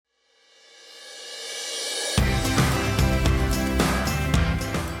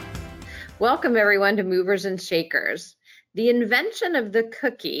Welcome everyone to Movers and Shakers. The invention of the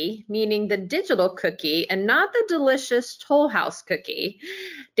cookie, meaning the digital cookie and not the delicious Toll House cookie,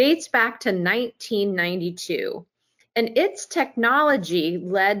 dates back to 1992. And its technology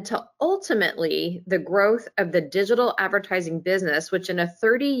led to ultimately the growth of the digital advertising business, which in a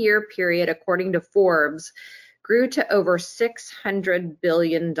 30-year period, according to Forbes, grew to over $600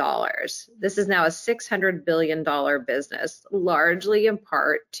 billion. This is now a $600 billion business, largely in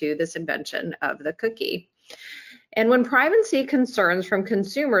part to this invention of the cookie. And when privacy concerns from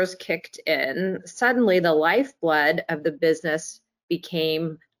consumers kicked in, suddenly the lifeblood of the business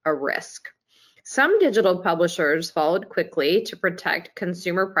became a risk. Some digital publishers followed quickly to protect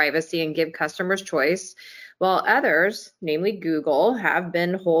consumer privacy and give customers choice, while others, namely Google, have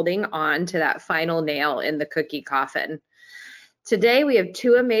been holding on to that final nail in the cookie coffin. Today, we have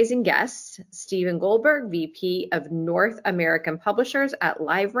two amazing guests, Stephen Goldberg, VP of North American Publishers at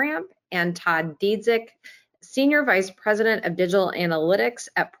LiveRamp, and Todd Dziedzic, Senior Vice President of Digital Analytics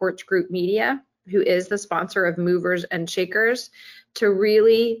at Porch Group Media, who is the sponsor of Movers and Shakers, to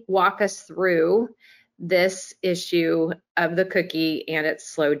really walk us through this issue of the cookie and its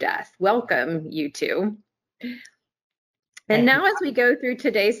slow death. Welcome, you two. And now as we go through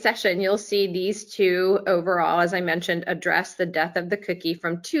today's session, you'll see these two overall, as I mentioned, address the death of the cookie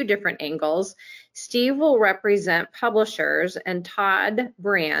from two different angles. Steve will represent publishers and Todd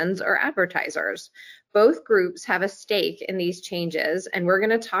brands or advertisers. Both groups have a stake in these changes, and we're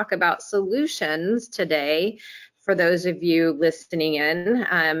going to talk about solutions today for those of you listening in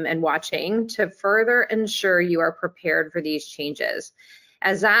and watching to further ensure you are prepared for these changes,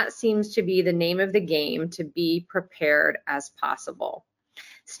 as that seems to be the name of the game, to be prepared as possible.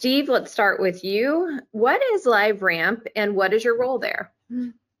 Steve, let's start with you. What is LiveRamp and what is your role there?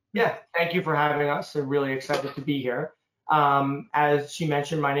 Yeah, thank you for having us. I'm really excited to be here. As she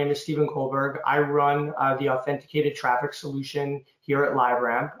mentioned, my name is Stephen Goldberg. I run the authenticated traffic solution here at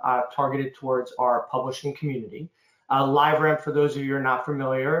LiveRamp, targeted towards our publishing community. LiveRamp, for those of you who are not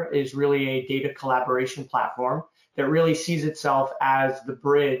familiar, is really a data collaboration platform that really sees itself as the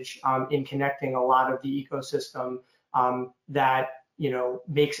bridge in connecting a lot of the ecosystem that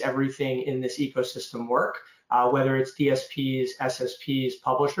makes everything in this ecosystem work. Whether it's DSPs, SSPs,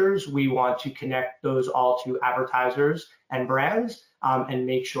 publishers, we want to connect those all to advertisers and brands and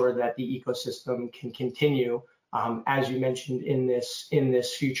make sure that the ecosystem can continue, as you mentioned, in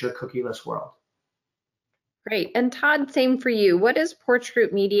this future cookieless world. Great. And Todd, same for you. What is Porch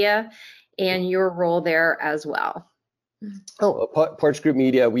Group Media and your role there as well? Porch Group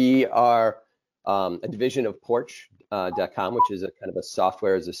Media, we are a division of Porch.com, which is a kind of a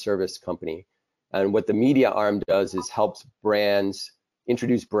software as a service company. And what the media arm does is helps brands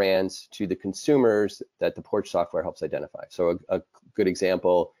introduce brands to the consumers that the Porch software helps identify. So a good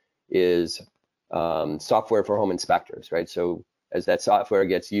example is software for home inspectors, right? So as that software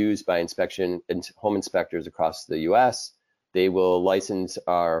gets used by home inspectors across the US, they will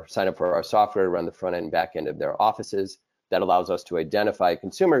sign up for our software to run the front end and back end of their offices. That allows us to identify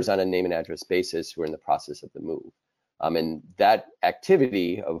consumers on a name and address basis who are in the process of the move. And that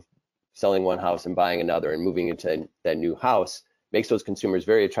activity of selling one house and buying another and moving into that new house makes those consumers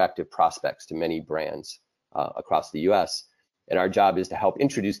very attractive prospects to many brands across the US. And our job is to help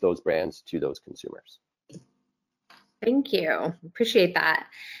introduce those brands to those consumers. Thank you. Appreciate that.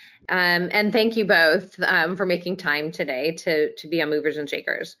 And thank you both for making time today to be on Movers and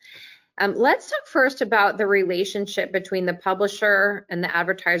Shakers. Let's talk first about the relationship between the publisher and the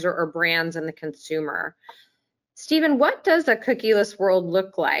advertiser or brands and the consumer. Stephen, what does a cookieless world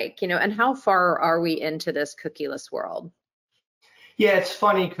look like, and how far are we into this cookieless world? Yeah, it's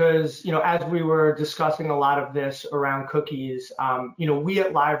funny because, as we were discussing a lot of this around cookies, we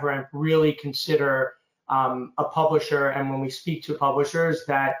at LiveRamp really consider a publisher, and when we speak to publishers,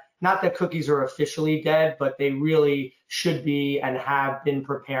 that not that cookies are officially dead, but they really should be and have been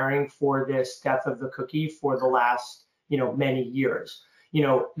preparing for this death of the cookie for the last, many years.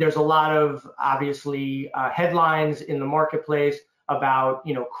 There's a lot of obviously headlines in the marketplace about,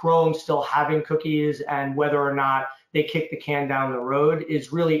 Chrome still having cookies, and whether or not they kick the can down the road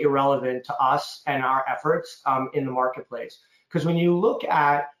is really irrelevant to us and our efforts in the marketplace. Because when you look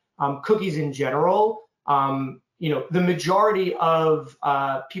at cookies in general, the majority of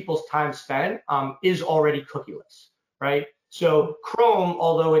people's time spent is already cookieless, right? So Chrome,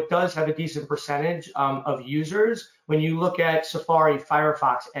 although it does have a decent percentage of users, when you look at Safari,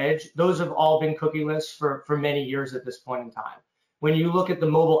 Firefox, Edge, those have all been cookieless for many years at this point in time. When you look at the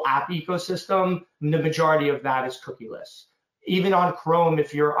mobile app ecosystem, the majority of that is cookieless. Even on Chrome,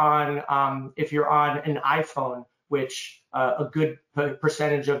 if you're on an iPhone, which a good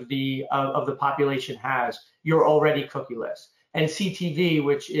percentage of the population has, you're already cookieless. And CTV,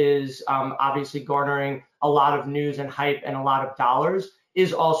 which is obviously garnering a lot of news and hype and a lot of dollars,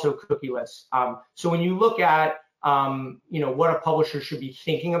 is also cookieless. So when you look at what a publisher should be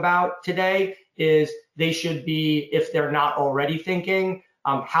thinking about today, is they should be, if they're not already thinking,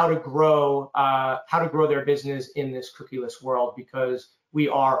 how to grow their business in this cookieless world, because we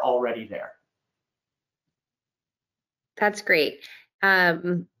are already there. That's great.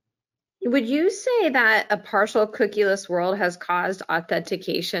 Would you say that a partial cookieless world has caused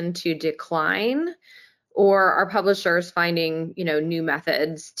authentication to decline, or are publishers finding, new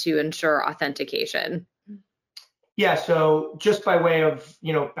methods to ensure authentication? Yeah, so just by way of,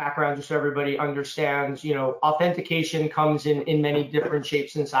 background, just so everybody understands, authentication comes in many different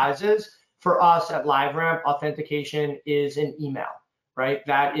shapes and sizes. For us at LiveRamp, authentication is an email, right?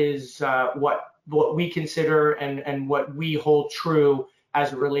 That is what we consider and what we hold true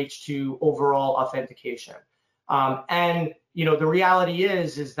as it relates to overall authentication. And the reality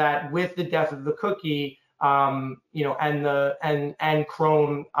is that with the death of the cookie, and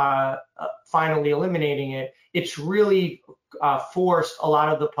Chrome finally eliminating it, it's really forced a lot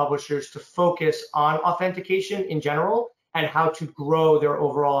of the publishers to focus on authentication in general and how to grow their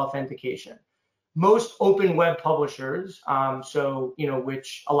overall authentication. Most open web publishers,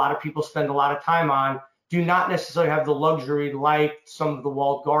 which a lot of people spend a lot of time on, do not necessarily have the luxury like some of the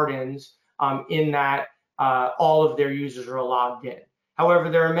walled gardens in that all of their users are logged in. However,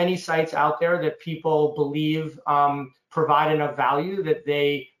 there are many sites out there that people believe provide enough value that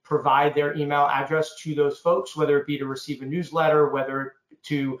they provide their email address to those folks, whether it be to receive a newsletter, whether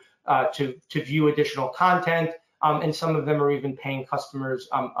to view additional content, and some of them are even paying customers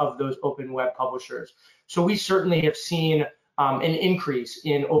of those open web publishers. So we certainly have seen an increase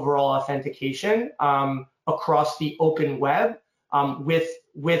in overall authentication across the open web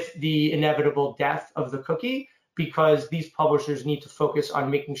with the inevitable death of the cookie, because these publishers need to focus on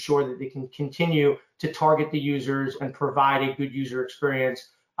making sure that they can continue to target the users and provide a good user experience,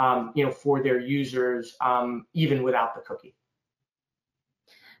 for their users, even without the cookie.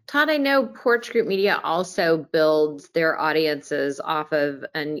 Todd, I know Porch Group Media also builds their audiences off of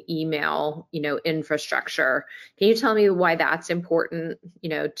an email, infrastructure. Can you tell me why that's important,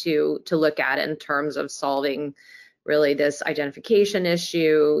 to look at in terms of solving really this identification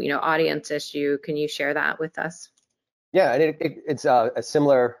issue, audience issue? Can you share that with us? Yeah, and it's a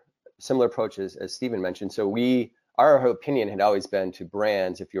similar approach as Stephen mentioned. So our opinion had always been to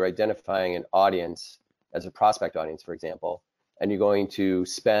brands, if you're identifying an audience as a prospect audience, for example, and you're going to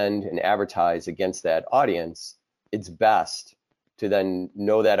spend and advertise against that audience, it's best to then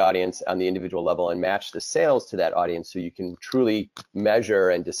know that audience on the individual level and match the sales to that audience so you can truly measure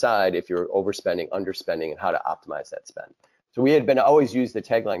and decide if you're overspending, underspending, and how to optimize that spend. So we had been always used the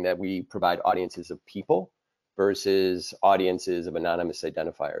tagline that we provide audiences of people versus audiences of anonymous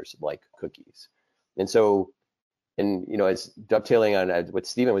identifiers like cookies. And so, as dovetailing on what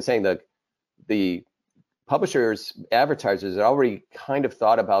Stephen was saying, the publishers, advertisers had already kind of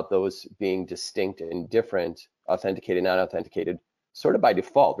thought about those being distinct and different, authenticated, non-authenticated, sort of by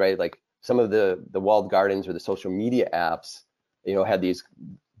default, right? Like some of the walled gardens or the social media apps, had these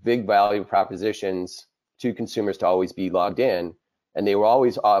big value propositions to consumers to always be logged in, and they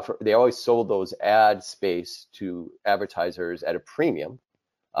always sold those ad space to advertisers at a premium,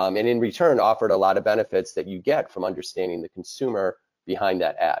 and in return offered a lot of benefits that you get from understanding the consumer behind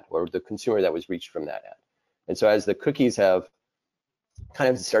that ad or the consumer that was reached from that ad. And so as the cookies have kind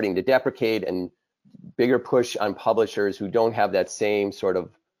of starting to deprecate and bigger push on publishers who don't have that same sort of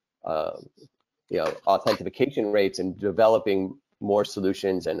authentication rates and developing more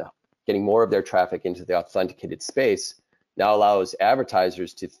solutions and getting more of their traffic into the authenticated space, now allows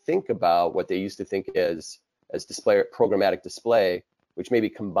advertisers to think about what they used to think as display, programmatic display, which maybe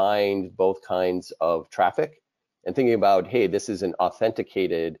combined both kinds of traffic, and thinking about, hey, this is an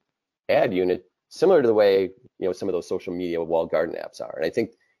authenticated ad unit, similar to the way some of those social media walled garden apps are. And I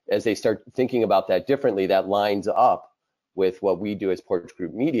think as they start thinking about that differently, that lines up with what we do as Porch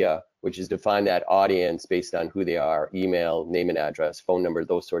Group Media, which is define that audience based on who they are, email, name and address, phone number,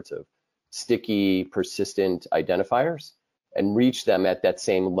 those sorts of sticky, persistent identifiers, and reach them at that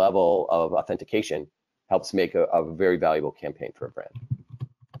same level of authentication helps make a very valuable campaign for a brand.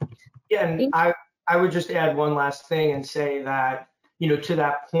 Yeah, and I would just add one last thing and say that, to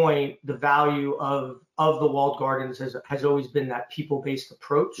that point, the value of the walled gardens has always been that people-based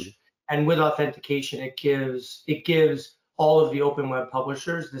approach. Mm-hmm. And with authentication, it gives all of the open web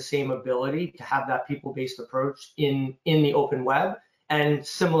publishers the same ability to have that people-based approach in the open web. And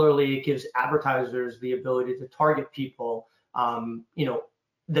similarly, it gives advertisers the ability to target people,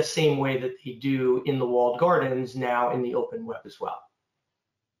 the same way that they do in the walled gardens now in the open web as well.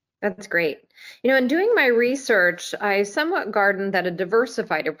 That's great. In doing my research, I somewhat gardened that a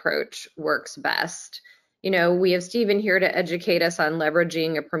diversified approach works best. We have Stephen here to educate us on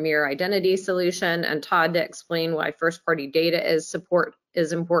leveraging a premier identity solution, and Todd to explain why first-party data is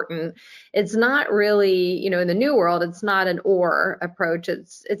important. It's not really, in the new world, it's not an or approach,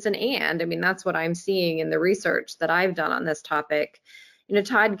 it's an and. I mean, that's what I'm seeing in the research that I've done on this topic.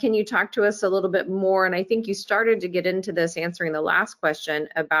 Todd, can you talk to us a little bit more? And I think you started to get into this answering the last question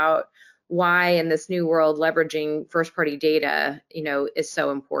about why in this new world leveraging first-party data, is so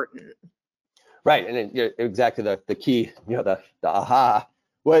important. Right, and exactly the key, the aha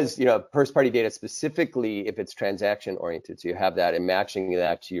was, first-party data specifically if it's transaction-oriented. So you have that, and matching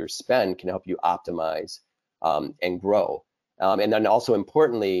that to your spend can help you optimize and grow. And then also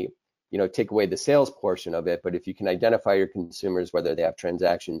importantly, take away the sales portion of it, but if you can identify your consumers, whether they have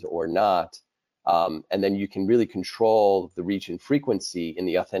transactions or not, and then you can really control the reach and frequency in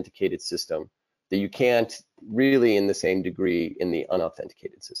the authenticated system that you can't really in the same degree in the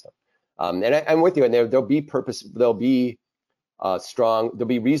unauthenticated system. And I'm with you, and there'll be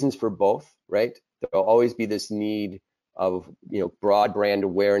reasons for both, right? There'll always be this need of, broad brand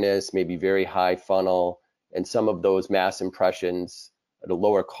awareness, maybe very high funnel, and some of those mass impressions at a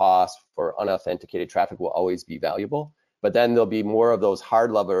lower cost for unauthenticated traffic will always be valuable. But then there'll be more of those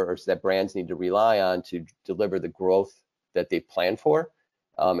hard levers that brands need to rely on to deliver the growth that they plan for.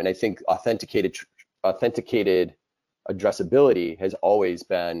 And I think authenticated addressability has always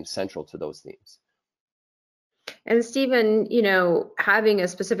been central to those themes. And Stephen, having a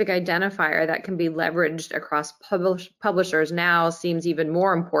specific identifier that can be leveraged across publishers now seems even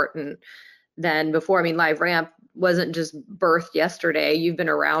more important than before. I mean, LiveRamp wasn't just birthed yesterday. You've been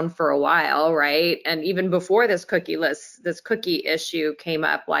around for a while, right? And even before this cookie issue came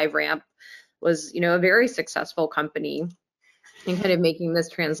up, LiveRamp was, a very successful company in kind of making this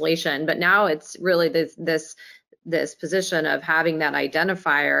translation. But now it's really this position of having that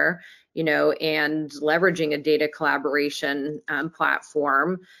identifier, and leveraging a data collaboration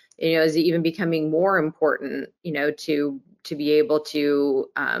platform, is even becoming more important, to be able to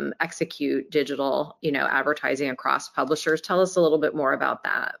execute digital, advertising across publishers. Tell us a little bit more about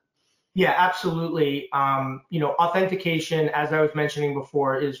that. Yeah, absolutely. Authentication, as I was mentioning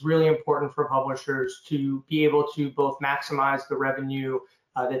before, is really important for publishers to be able to both maximize the revenue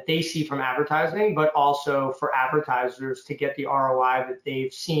that they see from advertising, but also for advertisers to get the ROI that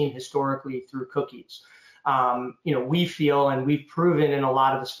they've seen historically through cookies. We feel, and we've proven in a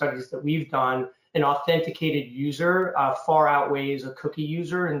lot of the studies that we've done, an authenticated user far outweighs a cookie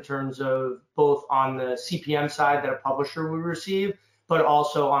user in terms of both on the CPM side that a publisher would receive, but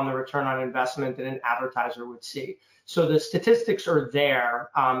also on the return on investment that an advertiser would see. So the statistics are there.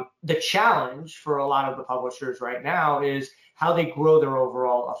 The challenge for a lot of the publishers right now is how they grow their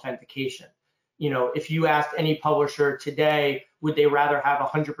overall authentication. If you asked any publisher today, would they rather have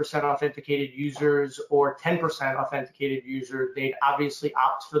 100% authenticated users or 10% authenticated users, they'd obviously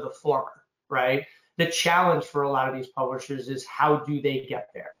opt for the former. Right? The challenge for a lot of these publishers is how do they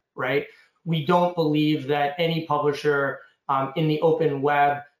get there, right? We don't believe that any publisher in the open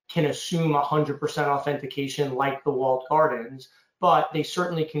web can assume 100% authentication like the walled gardens, but they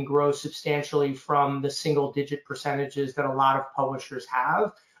certainly can grow substantially from the single-digit percentages that a lot of publishers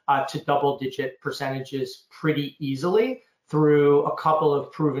have to double-digit percentages pretty easily through a couple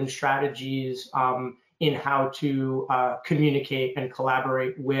of proven strategies in how to communicate and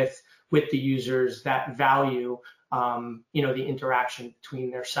collaborate with the users that value, the interaction between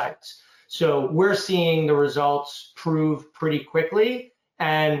their sites. So we're seeing the results prove pretty quickly.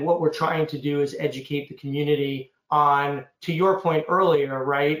 And what we're trying to do is educate the community on, to your point earlier,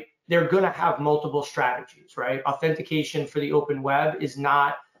 right? They're going to have multiple strategies, right? Authentication for the open web is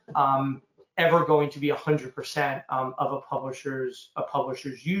not ever going to be 100% of a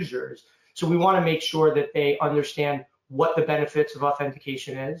publisher's users. So we want to make sure that they understand what the benefits of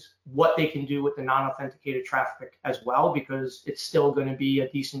authentication is, what they can do with the non-authenticated traffic as well, because it's still going to be a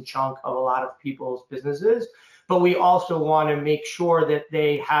decent chunk of a lot of people's businesses. But we also want to make sure that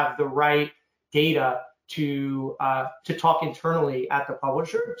they have the right data to talk internally at the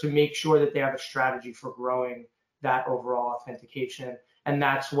publisher to make sure that they have a strategy for growing that overall authentication. And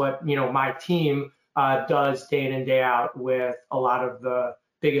that's what my team does day in and day out with a lot of the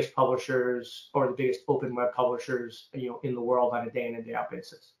biggest publishers or the biggest open web publishers in the world on a day in and day out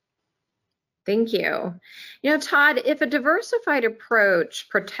basis. Thank you. Todd, if a diversified approach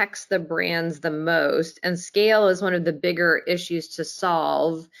protects the brands the most and scale is one of the bigger issues to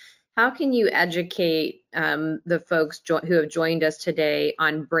solve, how can you educate the folks who have joined us today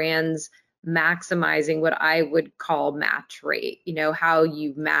on brands maximizing what I would call match rate? How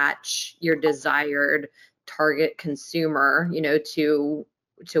you match your desired target consumer, to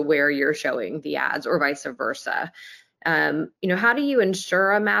where you're showing the ads or vice versa. How do you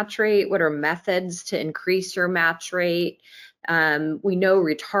ensure a match rate? What are methods to increase your match rate? We know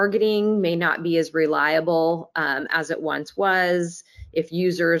retargeting may not be as reliable as it once was. If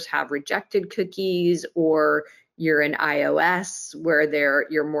users have rejected cookies, or you're in iOS where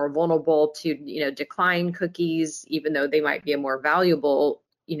you're more vulnerable to decline cookies, even though they might be a more valuable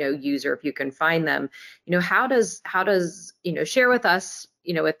user if you can find them. How does share with us,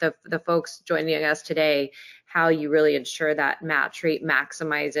 with the folks joining us today, how you really ensure that match rate,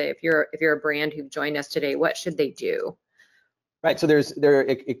 maximize it. If you're a brand who've joined us today, what should they do? Right. So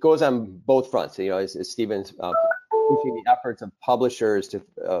it goes on both fronts. As Stephen's pushing the efforts of publishers to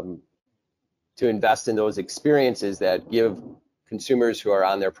invest in those experiences that give consumers who are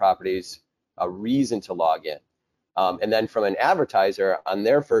on their properties a reason to log in. And then from an advertiser on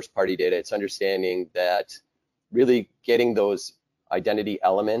their first party data, it's understanding that really getting those identity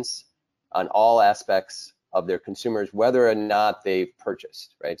elements on all aspects of their consumers, whether or not they've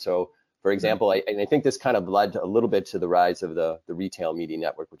purchased, right? So for example, I think this kind of led a little bit to the rise of the retail media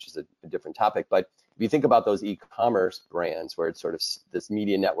network, which is a different topic. But if you think about those e-commerce brands where it's sort of this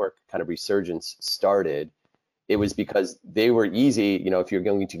media network kind of resurgence started, it was because they were easy. If you're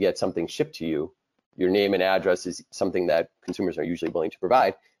going to get something shipped to you, your name and address is something that consumers are usually willing to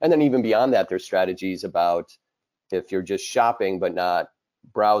provide. And then even beyond that, there's strategies about if you're just shopping but not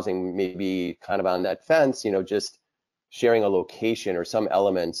browsing, maybe kind of on that fence, just sharing a location or some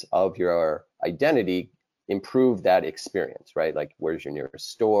elements of your identity improve that experience, right? Like, where's your nearest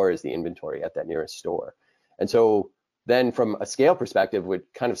store? Is the inventory at that nearest store? And so then from a scale perspective, we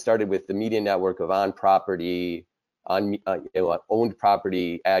kind of started with the media network of on-property, owned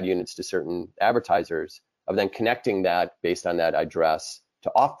property ad units to certain advertisers, of then connecting that based on that address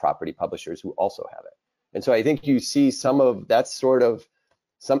to off-property publishers who also have it. And so I think you see some of that sort of,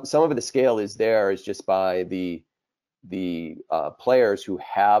 some of the scale is just by the players who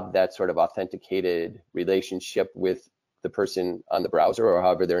have that sort of authenticated relationship with the person on the browser, or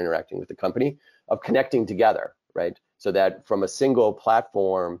however they're interacting with the company, of connecting together, right? So that from a single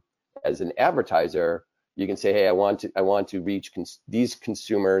platform, as an advertiser, you can say, hey, I want to reach these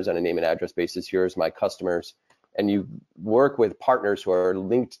consumers on a name and address basis. Here's my customers. And you work with partners who are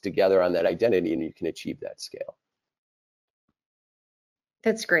linked together on that identity, and you can achieve that scale.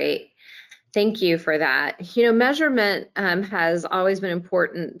 That's great. Thank you for that. Measurement has always been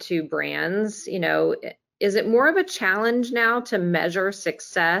important to brands. Is it more of a challenge now to measure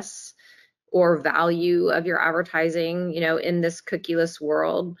success or value of your advertising, in this cookieless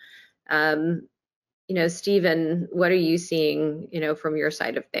world? Stephen, what are you seeing, from your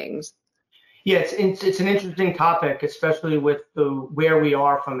side of things? Yeah, it's an interesting topic, especially with where we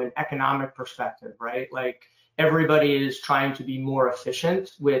are from an economic perspective, right? Like, everybody is trying to be more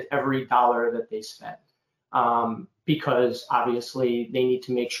efficient with every dollar that they spend, because obviously they need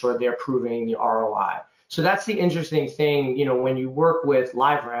to make sure they're proving the ROI. So that's the interesting thing, when you work with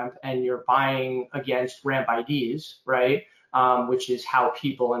LiveRamp and you're buying against ramp IDs, right? Which is how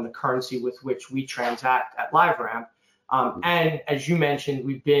people and the currency with which we transact at LiveRamp. And as you mentioned,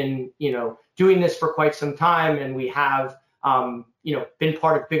 we've been, doing this for quite some time, and we have, been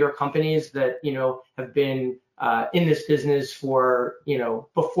part of bigger companies that, have been in this business for,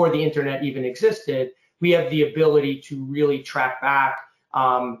 before the internet even existed. We have the ability to really track back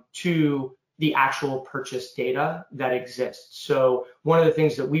to the actual purchase data that exists. So one of the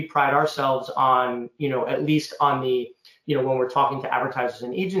things that we pride ourselves on, at least on the, when we're talking to advertisers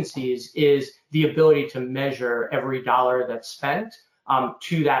and agencies, is the ability to measure every dollar that's spent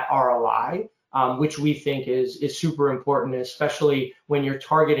to that ROI, which we think is super important, especially when you're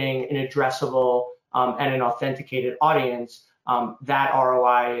targeting an addressable and an authenticated audience. That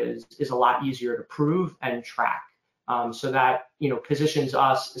ROI is a lot easier to prove and track. So that, positions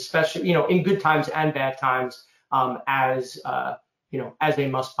us, especially, in good times and bad times, as a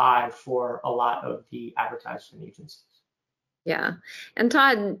must buy for a lot of the advertisers and agencies. Yeah. And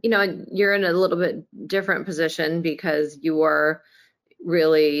Todd, you're in a little bit different position because you are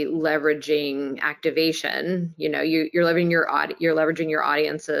really leveraging activation. You're leveraging your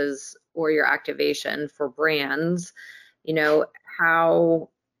audiences or your activation for brands. How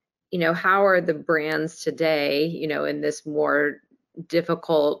are the brands today, in this more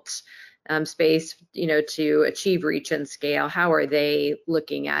difficult space, to achieve reach and scale? How are they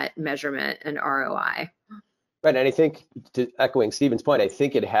looking at measurement and ROI? Right, and I think, to echoing Stephen's point, I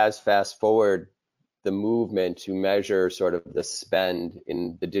think it has fast forward the movement to measure sort of the spend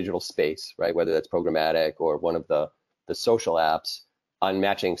in the digital space, right? Whether that's programmatic or one of the social apps, on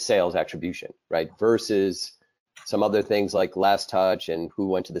matching sales attribution, right? Versus some other things like last touch and who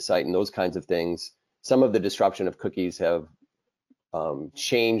went to the site and those kinds of things. Some of the disruption of cookies have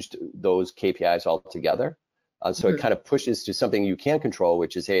changed those KPIs altogether. So it kind of pushes to something you can control,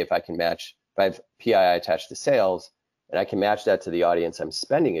 which is, hey, if I have PII attached to sales and I can match that to the audience I'm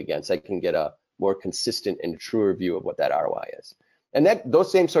spending against, I can get a more consistent and truer view of what that ROI is. And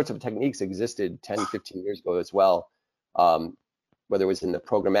those same sorts of techniques existed 10, 15 years ago as well, whether it was in the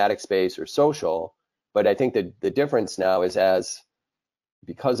programmatic space or social. But I think that the difference now is,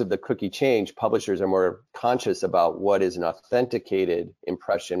 because of the cookie change, publishers are more conscious about what is an authenticated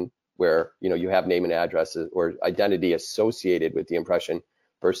impression, where you have name and address or identity associated with the impression,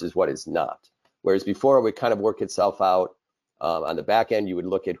 versus what is not. Whereas before, it would kind of work itself out. On the back end, you would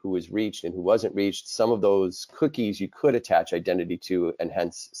look at who was reached and who wasn't reached. Some of those cookies you could attach identity to and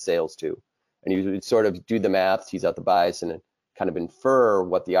hence sales to. And you would sort of do the math, tease out the bias, and kind of infer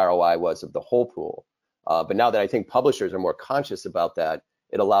what the ROI was of the whole pool. But now that I think publishers are more conscious about that,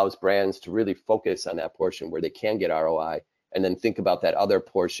 it allows brands to really focus on that portion where they can get ROI and then think about that other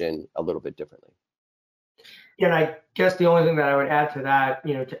portion a little bit differently. Yeah, and I guess the only thing that I would add to that,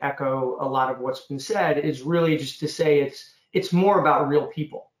 to echo a lot of what's been said, is really just to say it's more about real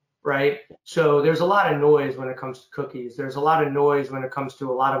people, right? So there's a lot of noise when it comes to cookies. There's a lot of noise when it comes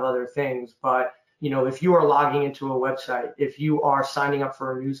to a lot of other things. But, if you are logging into a website, if you are signing up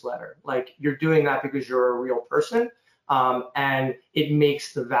for a newsletter, like, you're doing that because you're a real person. And it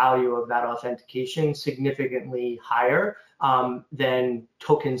makes the value of that authentication significantly higher than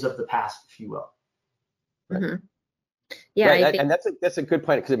tokens of the past, if you will. Mm-hmm. Yeah, right. And that's a good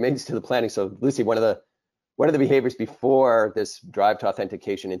point, because it makes to the planning. So, Luci, one of the behaviors before this drive to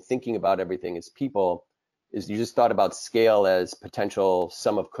authentication and thinking about everything as people is you just thought about scale as potential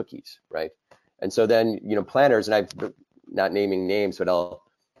sum of cookies, right? And so then, planners, and I'm not naming names, but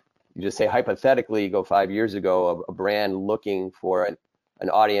you just say hypothetically, go 5 years ago, a brand looking for an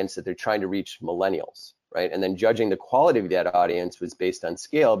audience that they're trying to reach millennials, right? And then judging the quality of that audience was based on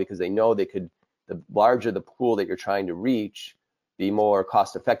scale, because they know the larger the pool that you're trying to reach, the more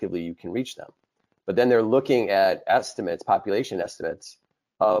cost effectively you can reach them. But then they're looking at population estimates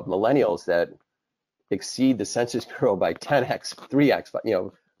of millennials that exceed the Census Bureau by 10x,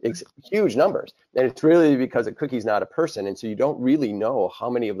 3x, huge numbers. And it's really because a cookie's not a person. And so you don't really know how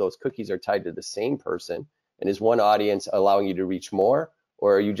many of those cookies are tied to the same person. And is one audience allowing you to reach more,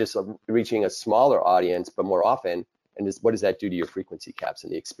 or are you just reaching a smaller audience, but more often? And what does that do to your frequency caps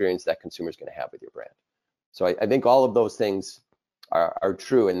and the experience that consumer is going to have with your brand? So I think all of those things are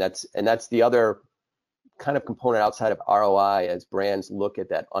true. And that's the other kind of component outside of ROI, as brands look at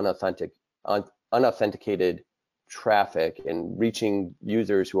that unauthenticated traffic and reaching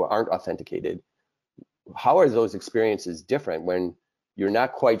users who aren't authenticated. How are those experiences different when you're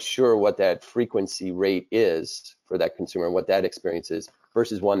not quite sure what that frequency rate is for that consumer and what that experience is,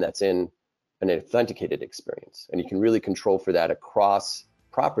 versus one that's in an authenticated experience? And you can really control for that across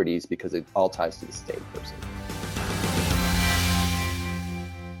properties because it all ties to the same person.